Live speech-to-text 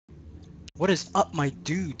What is up, my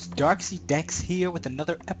dudes? Darksy Dex here with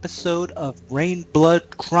another episode of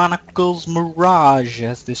Rainblood Chronicles Mirage.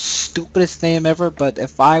 That's the stupidest name ever, but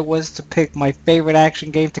if I was to pick my favorite action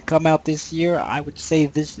game to come out this year, I would say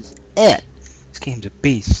this is it. This game's a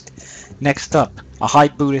beast. Next up, a high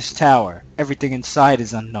Buddhist tower. Everything inside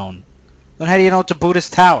is unknown. Then how do you know it's a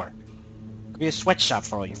Buddhist tower? Could be a sweatshop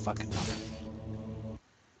for all you fucking know.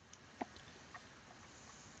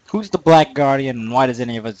 Who's the Black Guardian, and why does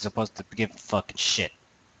any of us supposed to give a fucking shit?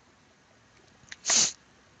 This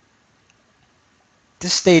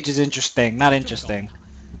stage is interesting, not interesting.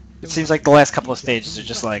 It seems like the last couple of stages are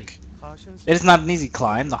just like, it is not an easy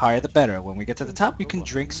climb, the higher the better. When we get to the top, you can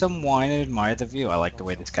drink some wine and admire the view. I like the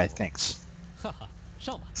way this guy thinks.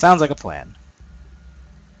 Sounds like a plan.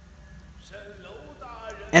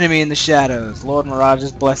 Enemy in the shadows. Lord Mirage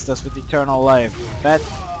has blessed us with eternal life. That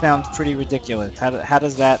sounds pretty ridiculous. How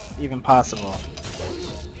does that even possible?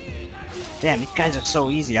 Damn, these guys are so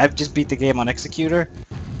easy. I've just beat the game on Executor,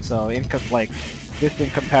 so this in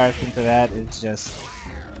comparison to that is just...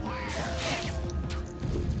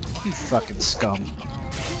 You fucking scum.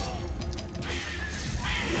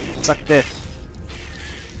 Suck this.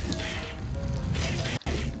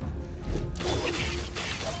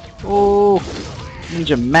 Ooh.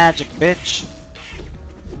 Ninja magic, bitch.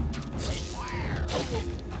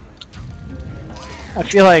 I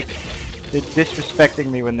feel like they're disrespecting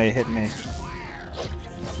me when they hit me.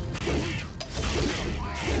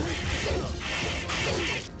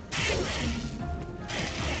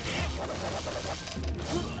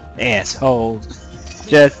 Asshole.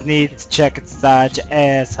 Just need to check inside your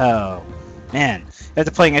asshole. Man,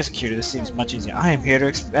 after playing Executor, this seems much easier. I am here to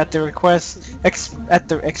at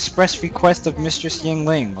the express request of Mistress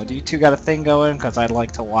Yingling. Well, do you two got a thing going? Cause I'd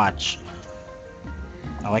like to watch.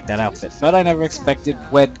 I like that outfit, but I never expected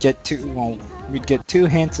we'd get two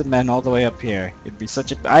handsome men all the way up here. It'd be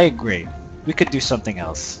such a... I agree. We could do something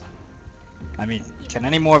else. I mean, can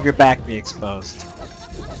any more of your back be exposed?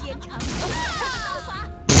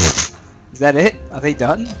 Is that it? Are they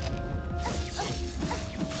done?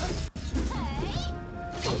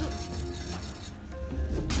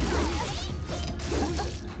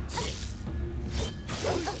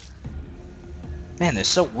 Man, they're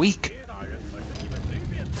so weak.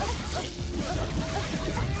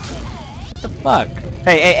 What the fuck?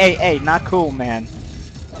 Hey, not cool, man.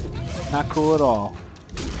 Not cool at all.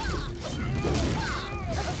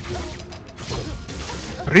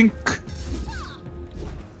 Rink!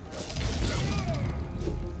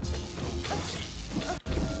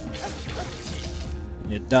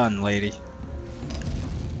 You're done, lady.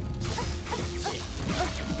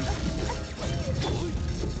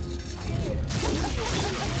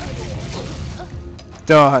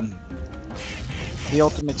 Done. The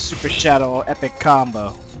ultimate super shadow epic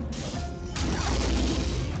combo.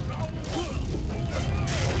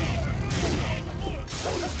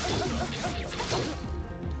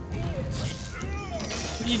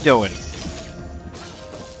 What are you doing?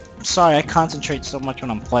 I'm sorry, I concentrate so much when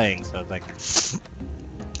I'm playing, so it's like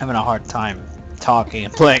having a hard time talking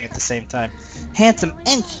and playing at the same time. Handsome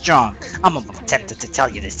and strong. I'm almost tempted to tell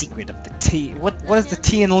you the secret of the tea. What is the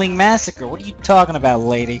Tea and Ling massacre? What are you talking about,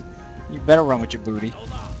 lady? You better run with your booty.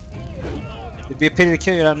 It'd be a pity to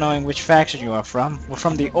kill you without knowing which faction you are from. We're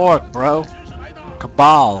from the Orc, bro.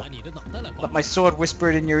 Cabal. Let my sword whisper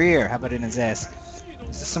it in your ear. How about in his ass?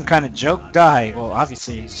 Is this some kind of joke? Die. Well,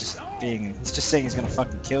 obviously he's just saying he's gonna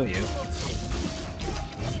fucking kill you.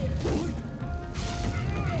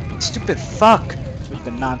 Stupid fuck with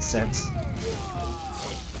the nonsense.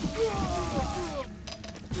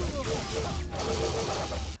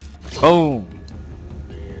 Boom.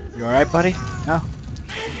 You alright, buddy? No?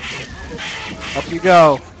 Up you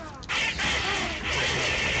go.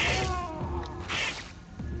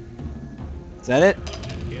 Is that it?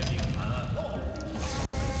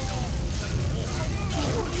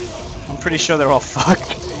 I'm pretty sure they're all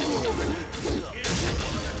fucked.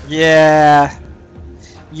 Yeah.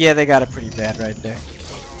 Yeah, they got it pretty bad right there.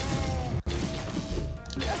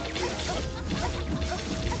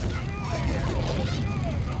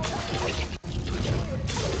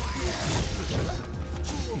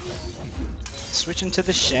 Switching to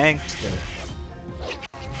the Shankster.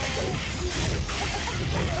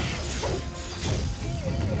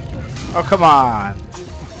 Oh, come on.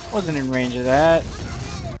 Wasn't in range of that.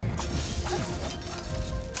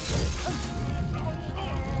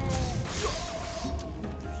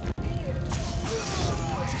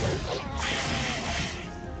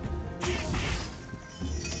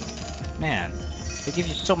 Man, they give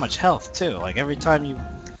you so much health too. Like every time you...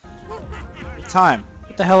 Every time.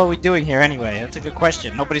 What the hell are we doing here anyway? That's a good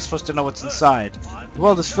question. Nobody's supposed to know what's inside. The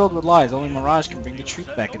world is filled with lies. Only Mirage can bring the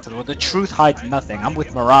truth back into the world. The truth hides nothing. I'm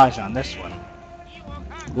with Mirage on this one.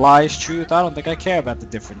 Lies, truth, I don't think I care about the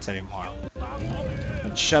difference anymore.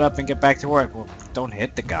 But shut up and get back to work. Well, don't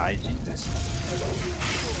hit the guy, Jesus.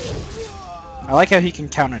 I like how he can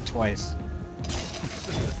counter twice.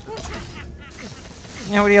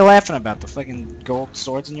 Yeah, what are you laughing about? The fucking gold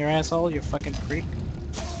swords in your asshole, you fucking freak?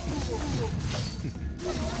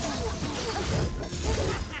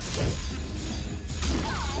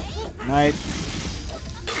 Night.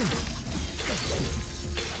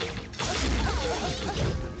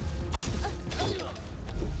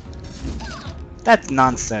 That's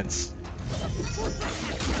nonsense.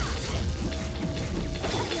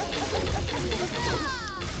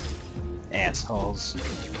 Assholes.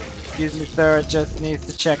 Excuse me, sir, I just need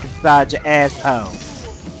to check inside your asshole.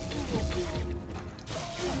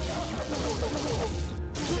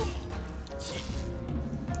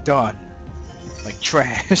 Done. Like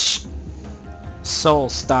trash. Soul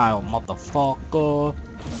style, motherfucker.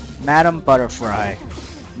 Madam Butterfly.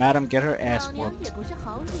 Madam, get her ass whooped.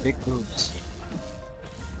 Big boobs.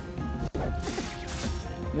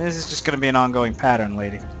 This is just gonna be an ongoing pattern,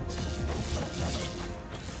 lady.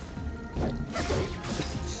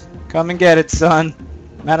 Come and get it, son.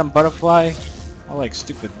 Madam Butterfly. Oh, like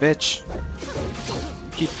stupid bitch.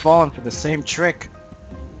 Keep falling for the same trick.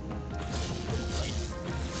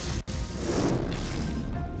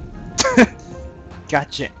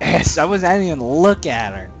 Got your ass. I didn't even look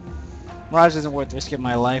at her. Mirage isn't worth risking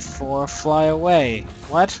my life for. Fly away.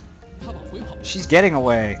 What? She's getting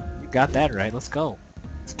away. You got that right. Let's go.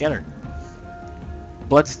 Let's get her.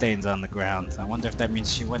 Bloodstains on the ground. I wonder if that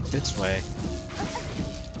means she went this way.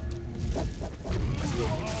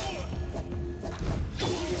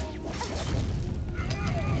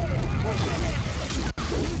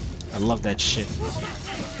 I love that shit.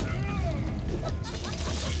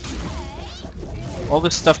 All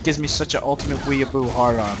this stuff gives me such an ultimate weeaboo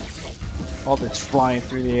hard on. All this flying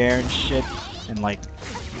through the air and shit, and like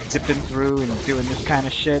zipping through and doing this kind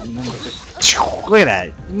of shit, and then just look at that.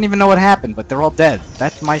 You didn't even know what happened, but they're all dead.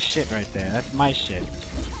 That's my shit right there. That's my shit.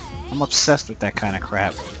 I'm obsessed with that kind of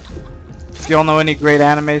crap. If you all know any great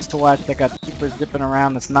animes to watch that got super zipping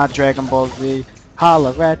around that's not Dragon Ball Z,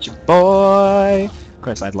 holla at your boy. Of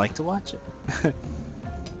course, I'd like to watch it.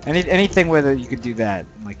 Anything where you could do that,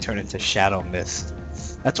 like turn into Shadow Mist.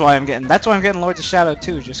 That's why I'm getting Lords of Shadow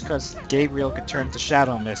too, just cause Gabriel could turn to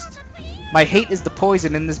Shadow Mist. My hate is the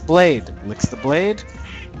poison in this blade. Licks the blade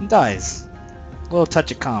and dies. A little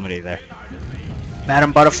touch of comedy there.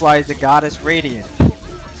 Madam Butterfly is the goddess radiant.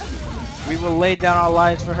 We will lay down our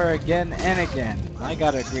lives for her again and again. I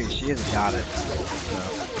gotta agree, she is a goddess.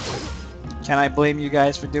 So. Can I blame you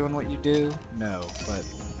guys for doing what you do? No, but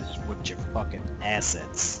with your fucking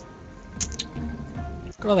assets.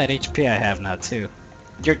 Look at all that HP I have now too.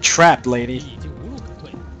 You're trapped, lady.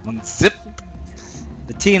 Unzip.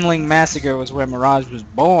 The Tianling Massacre was where Mirage was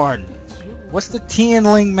born. What's the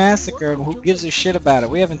Tianling Massacre and who gives a shit about it?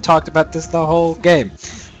 We haven't talked about this the whole game.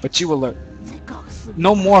 But you will learn.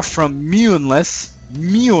 No more from Muneless.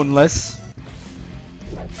 Muneless.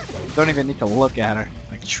 Don't even need to look at her.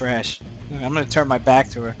 Like trash. I'm gonna turn my back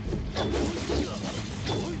to her.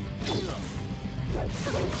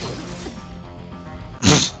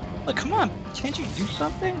 Like, come on, can't you do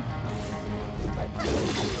something?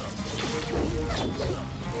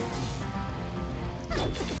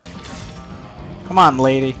 Come on,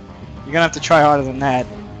 lady. You're gonna have to try harder than that.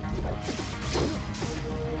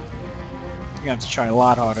 You're gonna have to try a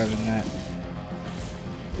lot harder than that.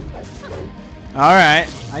 Alright,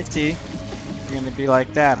 I see. You're gonna be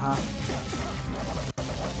like that, huh?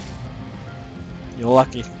 You're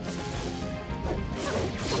lucky.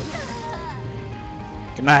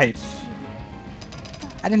 Good night.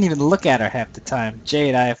 I didn't even look at her half the time.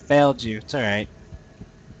 Jade, I have failed you. It's alright.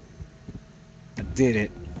 I did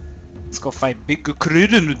it. Let's go fight Bigu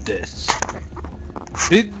Kridenudes.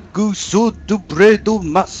 Bigu Sudubredu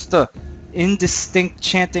Master. Indistinct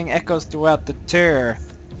chanting echoes throughout the terror.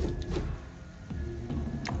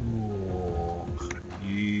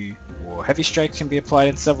 Heavy strikes can be applied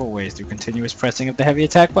in several ways, through continuous pressing of the heavy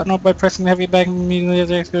attack button or by pressing the heavy back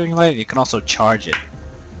immediately executing light. You can also charge it,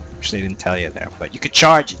 which they didn't tell you there, but you could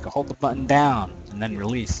charge it. You can hold the button down and then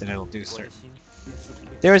release and it'll do certain.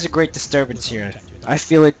 There is a great disturbance here. I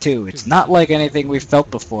feel it too. It's not like anything we've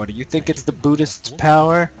felt before. Do you think it's the Buddhist's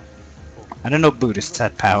power? I don't know Buddhists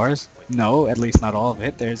had powers. No, at least not all of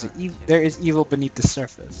it. There is evil beneath the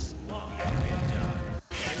surface.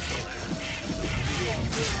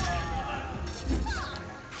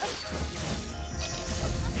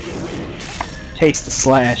 taste the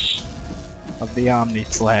slash of the Omni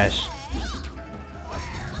Slash.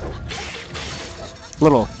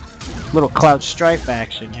 Little Cloud Strife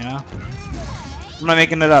action, you know? I'm not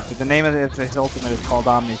making it up. The name of his ultimate is called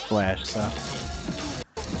Omni Slash, so.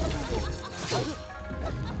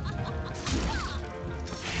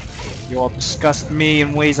 You all disgust me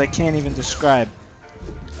in ways I can't even describe.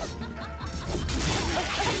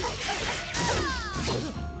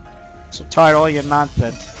 So tired of all your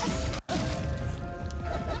nonsense.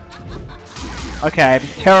 Okay, I'm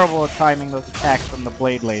terrible at timing those attacks from the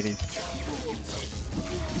Blade Ladies.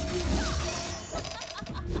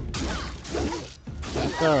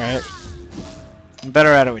 That's alright. I'm better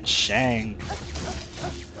at it with Shang.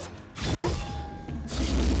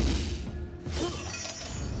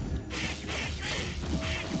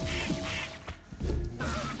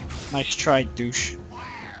 Nice try, douche.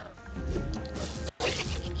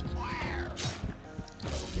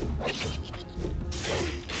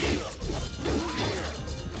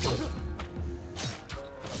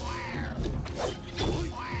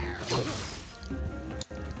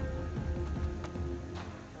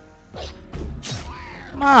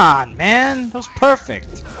 Come on, man! That was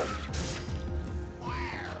perfect!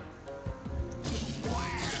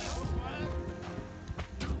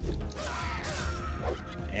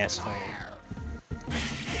 Asshole.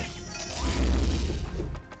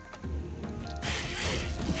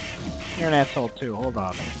 You're an asshole too, hold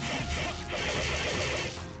on.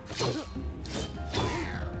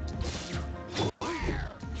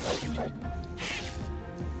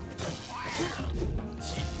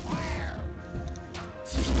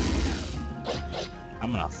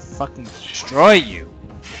 I'm gonna fucking destroy you!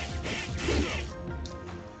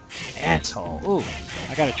 Asshole. Ooh,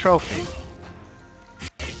 I got a trophy.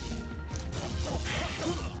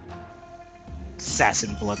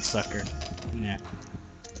 Assassin bloodsucker. Yeah.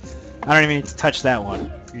 I don't even need to touch that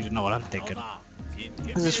one for you to know what I'm thinking.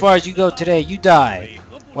 Because as far as you go today, you die.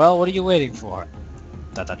 Well, what are you waiting for? ...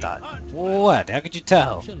 What? How could you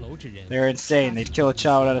tell? They're insane. They'd kill a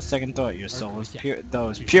child without a second thought. Your soul is pure.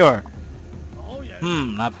 Those pure.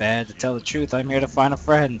 Not bad. To tell the truth, I'm here to find a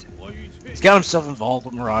friend. He's got himself involved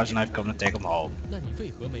with Mirage, and I've come to take him home.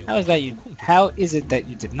 How is it that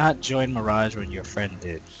you did not join Mirage when your friend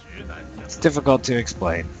did? It's difficult to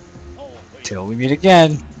explain. Till we meet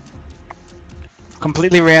again.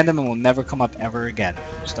 Completely random and will never come up ever again.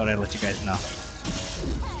 Just thought I'd let you guys know.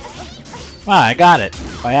 Ah, I got it.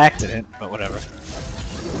 By accident, but whatever.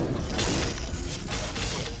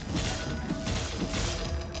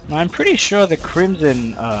 Now, I'm pretty sure the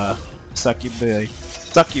Crimson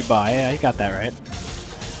succubi, I got that right,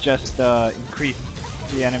 just increase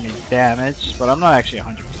the enemy's damage, but I'm not actually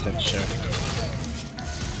 100% sure.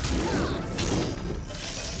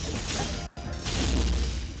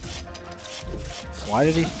 Why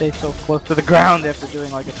did he stay so close to the ground after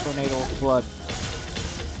doing like a tornado of blood?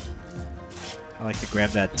 I like to grab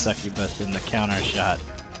that succubus in the counter shot.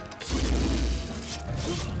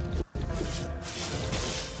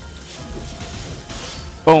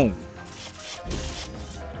 Boom!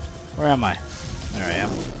 Where am I? There I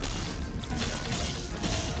am.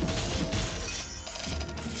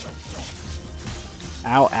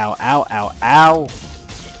 Ow, ow, ow, ow, ow!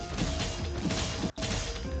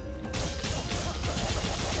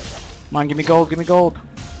 Come on, give me gold, give me gold!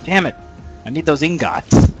 Damn it! I need those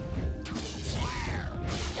ingots.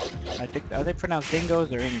 I think, are they pronounced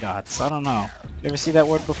dingoes or ingots? I don't know. You ever see that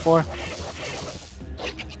word before?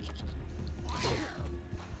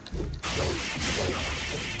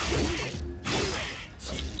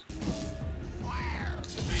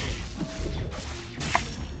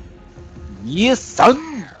 Yes,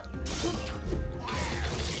 son!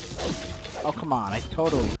 Oh, come on, I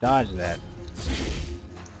totally dodged that.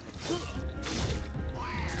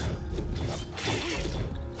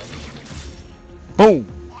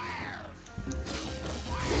 Boom!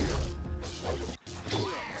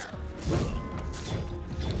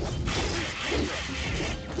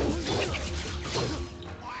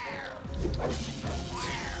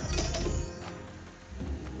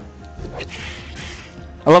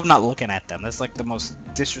 I love not looking at them. That's like the most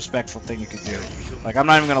disrespectful thing you could do. Like, I'm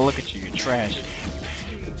not even gonna look at you, you're trash.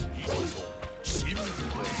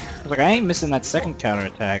 Like, I ain't missing that second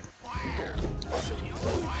counterattack.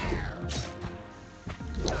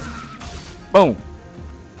 Boom!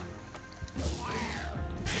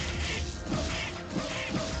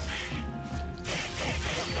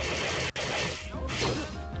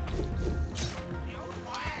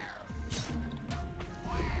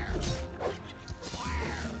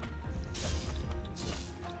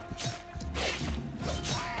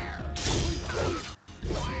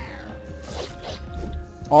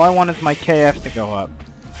 All I want is my KF to go up.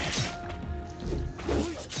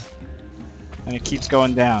 And it keeps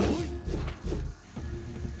going down.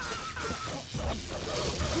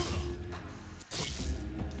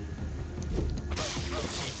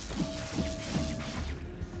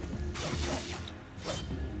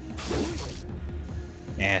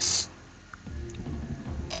 Yes.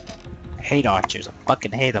 I hate archers. I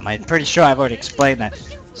fucking hate them. I'm pretty sure I've already explained that.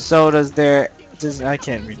 So does their... I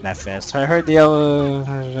can't read that fast. I heard the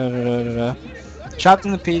yellow... Chopped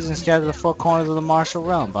into pieces and scattered to the four corners of the martial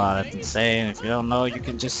realm. But that's insane. If you don't know, you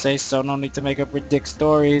can just say so. No need to make up ridiculous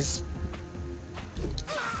stories.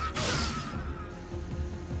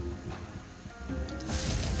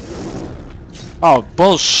 Oh,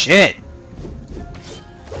 bullshit!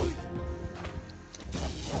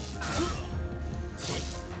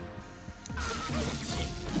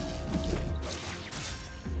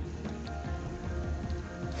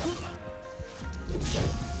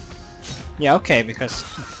 Yeah, okay, because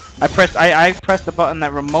I pressed the button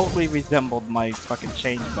that remotely resembled my fucking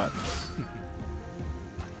change button.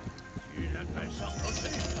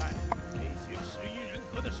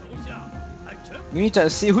 We need to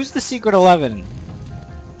see who's the Secret 11.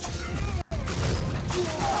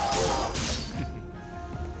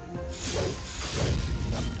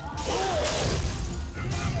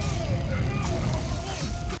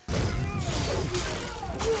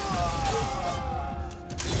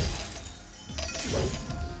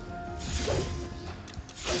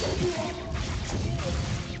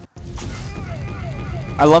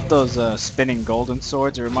 I love those spinning golden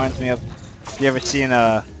swords. It reminds me of, if you ever seen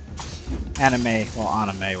a anime, well,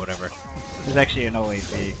 anime, whatever. There's actually an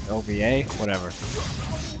OVA, whatever.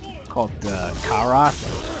 It's called Karat.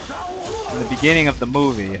 In the beginning of the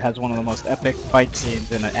movie, it has one of the most epic fight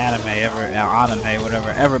scenes in an anime,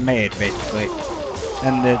 whatever, ever made, basically.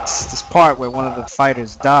 And it's this part where one of the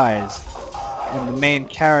fighters dies, and the main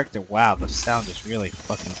character, wow, the sound is really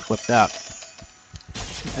fucking flipped out.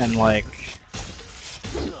 And like,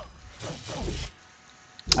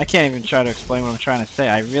 I can't even try to explain what I'm trying to say.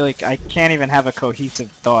 I can't even have a cohesive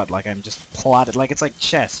thought. Like, I'm just plotted, like it's like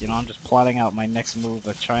chess, you know, I'm just plotting out my next move,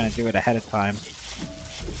 but trying to do it ahead of time.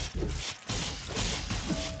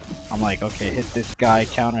 I'm like, okay, hit this guy,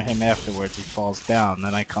 counter him afterwards, he falls down,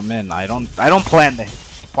 then I come in. I don't plan the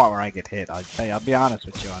part where I get hit. I'll be honest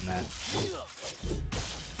with you on that.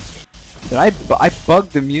 Dude, I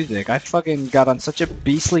bugged the music. I fucking got on such a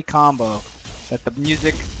beastly combo that the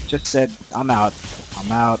music just said, I'm out. I'm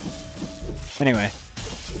out. Anyway.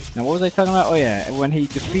 Now what was I talking about? Oh yeah, when he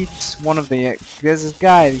defeats one of the... There's this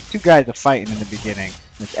guy, these two guys are fighting in the beginning.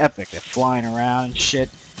 It's epic. They're flying around and shit.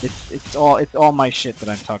 It's all my shit that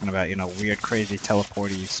I'm talking about, you know, weird, crazy,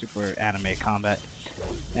 teleporty, super anime combat.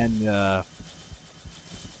 And,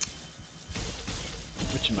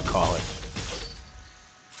 whatchamacallit.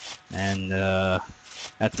 And,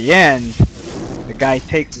 at the end, the guy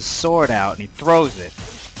takes his sword out and he throws it.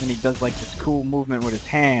 And he does like this cool movement with his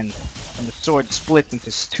hand, and the sword splits into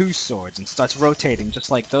two swords and starts rotating just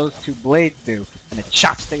like those two blades do, and it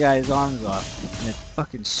chops the guy's arms off, and it's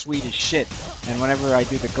fucking sweet as shit. And whenever I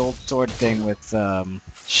do the gold sword thing with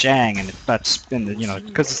Shang, and it starts spinning, you know,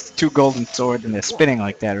 because it's two golden swords and they're spinning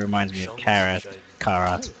like that, it reminds me of Karat,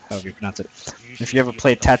 however you pronounce it. If you ever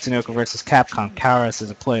played Tatsunoko vs. Capcom, Karas is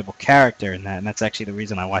a playable character in that, and that's actually the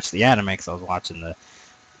reason I watched the anime, because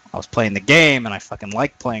I was playing the game, and I fucking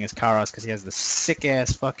like playing as Karas because he has this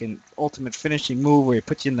sick-ass fucking ultimate finishing move where he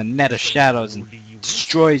puts you in the net of shadows and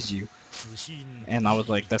destroys you. And I was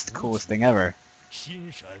like, that's the coolest thing ever.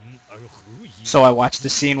 So I watched the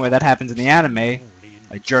scene where that happens in the anime,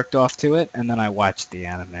 I jerked off to it, and then I watched the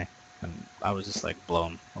anime. And I was just like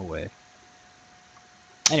blown away.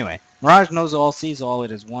 Anyway, Mirage knows all, sees all.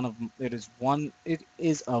 It is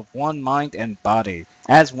of one mind and body.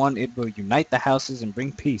 As one, it will unite the houses and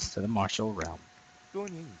bring peace to the martial realm.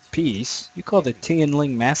 Peace? You call the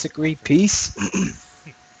Tianling Massacre peace?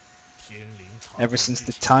 Ever since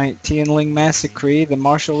the Tianling Massacre, the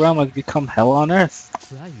martial realm has become hell on earth.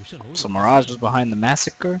 So Mirage was behind the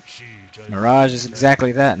massacre? Mirage is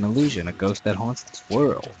exactly that, an illusion, a ghost that haunts this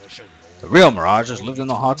world. The real Mirage has lived in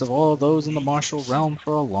the hearts of all those in the martial realm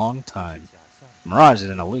for a long time. Mirage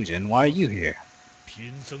is an illusion. Why are you here?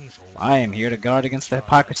 I am here to guard against the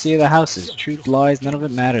hypocrisy of the houses. Truth, lies, none of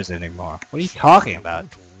it matters anymore. What are you talking about?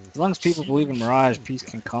 As long as people believe in Mirage, peace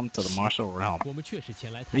can come to the martial realm.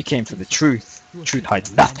 We came for the truth. Truth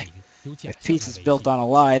hides nothing. If peace is built on a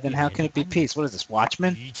lie, then how can it be peace? What is this,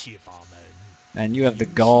 Watchmen? And you have the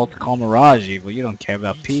gall to call Mirage evil. You don't care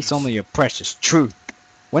about peace, only your precious truth.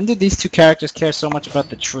 When did these two characters care so much about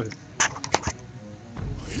the truth?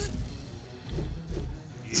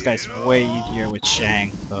 This guy's way easier with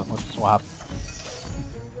Shang, so let's swap.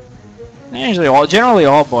 Generally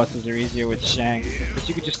all bosses are easier with Shang, but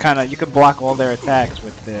you could just you could block all their attacks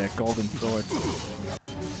with the golden sword.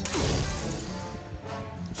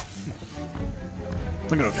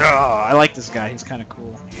 Look at him. Oh, I like this guy, he's kind of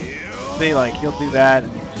cool. See, like, he'll do that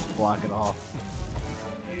and you just block it off.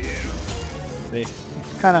 See?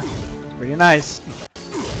 It's pretty nice.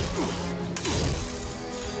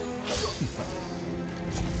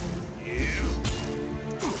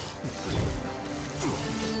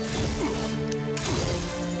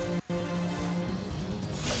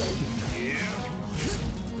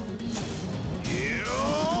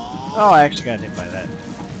 Oh, I actually got hit by that.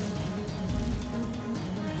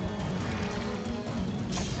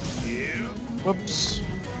 Whoops.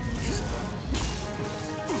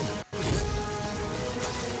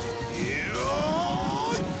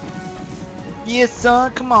 Yes,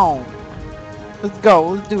 son, come on. Let's go,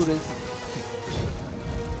 let's do this.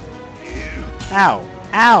 Ow.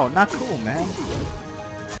 Ow, not cool, man.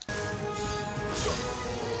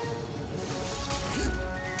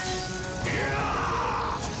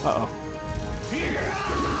 Uh-oh.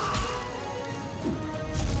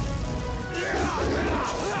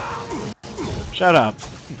 Shut up.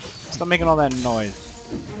 Stop making all that noise.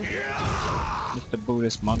 Mr.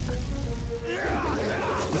 Buddhist monk.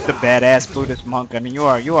 Mr. Badass Buddhist monk. I mean, you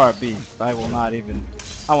are a beast. I will not even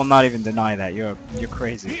deny that. You're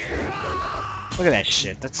crazy. Look at that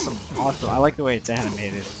shit. That's some awesome. I like the way it's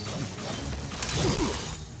animated.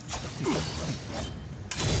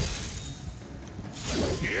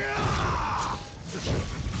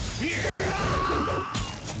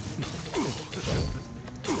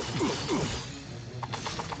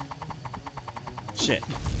 Shit.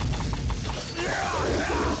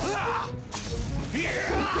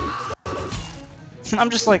 I'm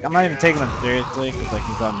just like, I'm not even taking him seriously, because like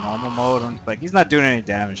he's on normal mode, and like he's not doing any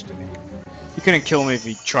damage to me. He couldn't kill me if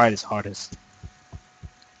he tried his hardest.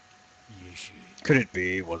 Could it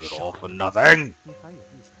be? Was it all for nothing?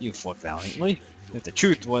 You fought valiantly. If the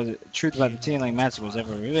truth about the Tianling Massacre was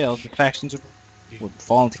ever revealed, the factions would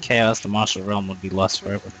fall into chaos, the martial realm would be lost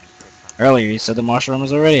forever. Earlier you said the martial realm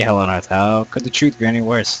was already hell on earth. How could the truth be any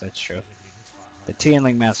worse? That's true. The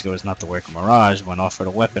Tianling Massacre was not the work of Mirage when offered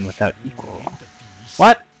a weapon without equal.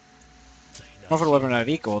 What? Offered a weapon without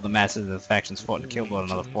equal, the masses of the factions fought and killed one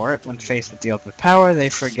another for it. When faced with the ultimate power, they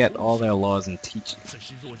forget all their laws and teachings.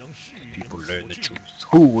 People learn the truth.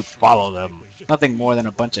 Who would follow them? Nothing more than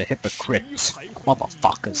a bunch of hypocrites.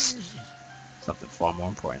 Motherfuckers. Something far more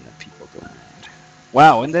important than people do.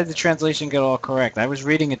 Wow, when did the translation get all correct? I was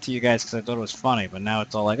reading it to you guys because I thought it was funny, but now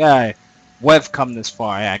it's all like, ah, we've come this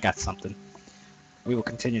far. I got something. We will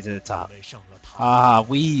continue to the top. Ah,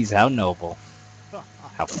 wheeze, how noble.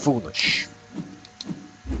 How foolish.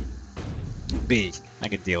 B. I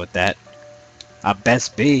can deal with that. Our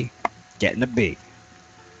best B. Getting a B.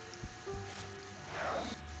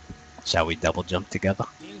 Shall we double jump together?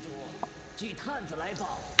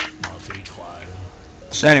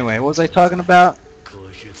 So anyway, what was I talking about?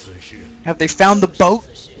 Have they found the boat?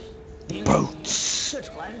 Boats.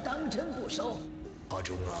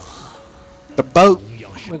 The boat.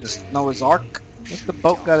 What is Noah's Ark? What's the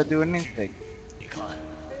boat got to do with anything?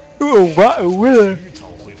 Oh, what a winner!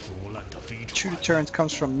 True deterrence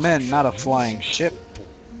comes from men, not a flying ship.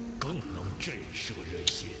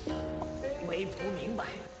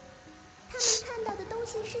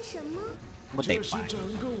 What they find?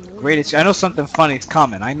 Greatest. I know something funny's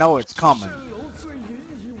coming. I know it's coming.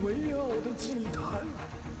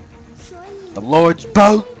 The Lord's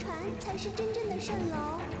boat.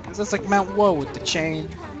 That's like Mount Woe with the chain,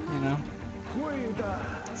 you know.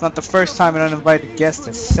 It's not the first time an uninvited guest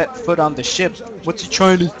has set foot on the ship. What's he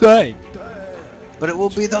trying to say? But it will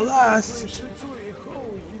be the last.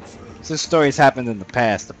 This story's happened in the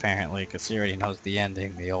past, apparently, because he already knows the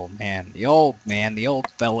ending. The old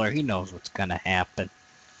feller, he knows what's gonna happen.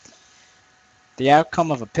 The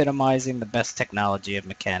outcome of epitomizing the best technology of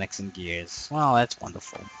mechanics and gears. Well, that's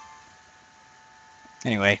wonderful.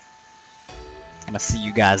 Anyway, I'm gonna see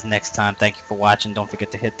you guys next time. Thank you for watching. Don't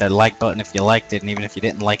forget to hit that like button if you liked it, and even if you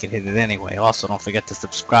didn't like it, hit it anyway. Also, don't forget to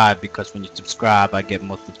subscribe, because when you subscribe, I get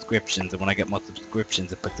more subscriptions, and when I get more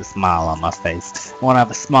subscriptions, it puts a smile on my face. I want to have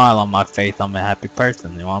a smile on my face. I'm a happy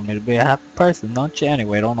person. You want me to be a happy person, don't you?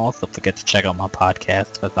 Anyway, don't also forget to check out my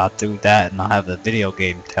podcast, because I'll do that, and I'll have the video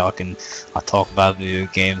game talk, and I'll talk about video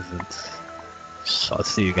games, and so I'll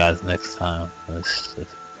see you guys next time.